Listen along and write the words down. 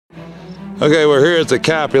Okay, we're here at the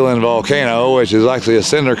Capulin Volcano, which is actually a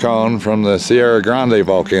cinder cone from the Sierra Grande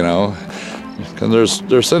volcano. Because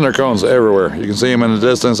there's cinder cones everywhere. You can see them in the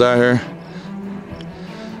distance out here.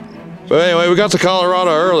 But anyway, we got to Colorado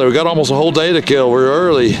early. We got almost a whole day to kill. We're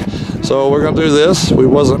early. So we're going to do this. We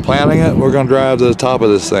wasn't planning it. We're going to drive to the top of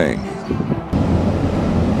this thing.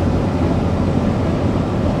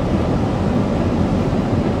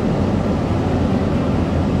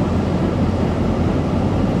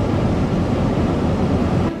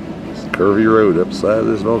 Curvy road up the side of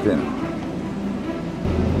this volcano.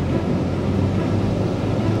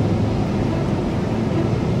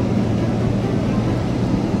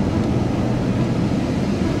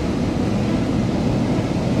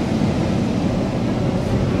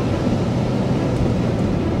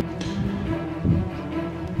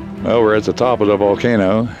 Well, we're at the top of the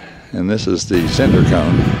volcano, and this is the cinder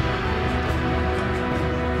cone.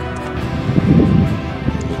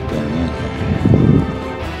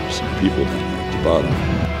 People down there at the bottom,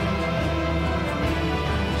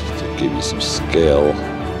 just to give you some scale.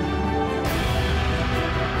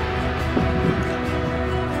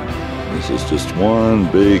 This is just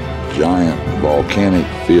one big giant volcanic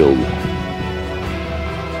field.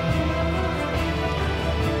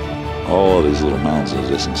 All of these little mountains in the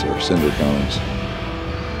distance are cinder cones.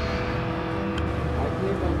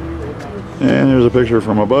 And there's a picture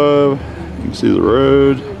from above. You can see the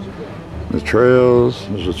road, the trails.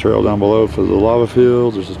 There's a trail down below for the lava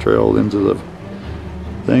field. There's a trail into the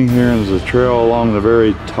thing here, and there's a trail along the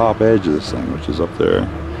very top edge of this thing, which is up there.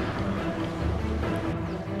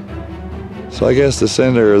 So I guess the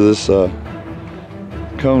center of this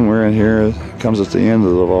cone we're in here comes at the end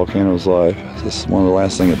of the volcano's life. This is one of the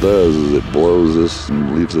last things it does is it blows this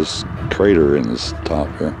and leaves this crater in this top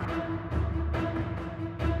here.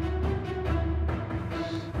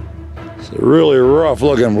 It's a really rough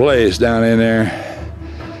looking place down in there.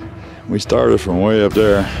 We started from way up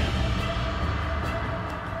there.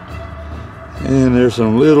 And there's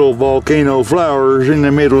some little volcano flowers in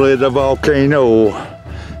the middle of the volcano.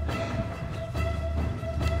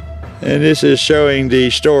 And this is showing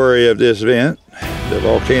the story of this vent. The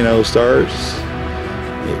volcano starts,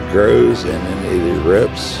 it grows, and then it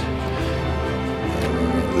erupts. And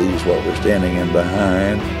then it leaves what we're standing in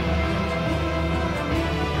behind.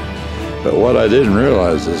 But what I didn't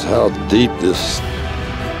realize is how deep this,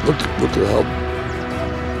 look at how,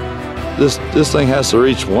 this thing has to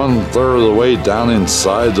reach 1/3 of the way down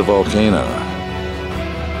inside the volcano.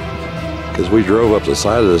 Because we drove up the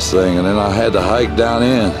side of this thing and then I had to hike down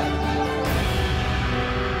in.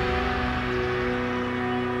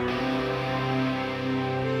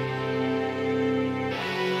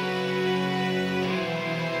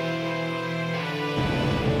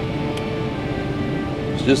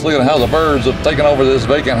 Just looking at how the birds have taken over this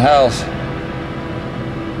vacant house.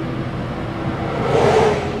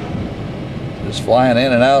 Just flying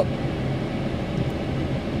in and out.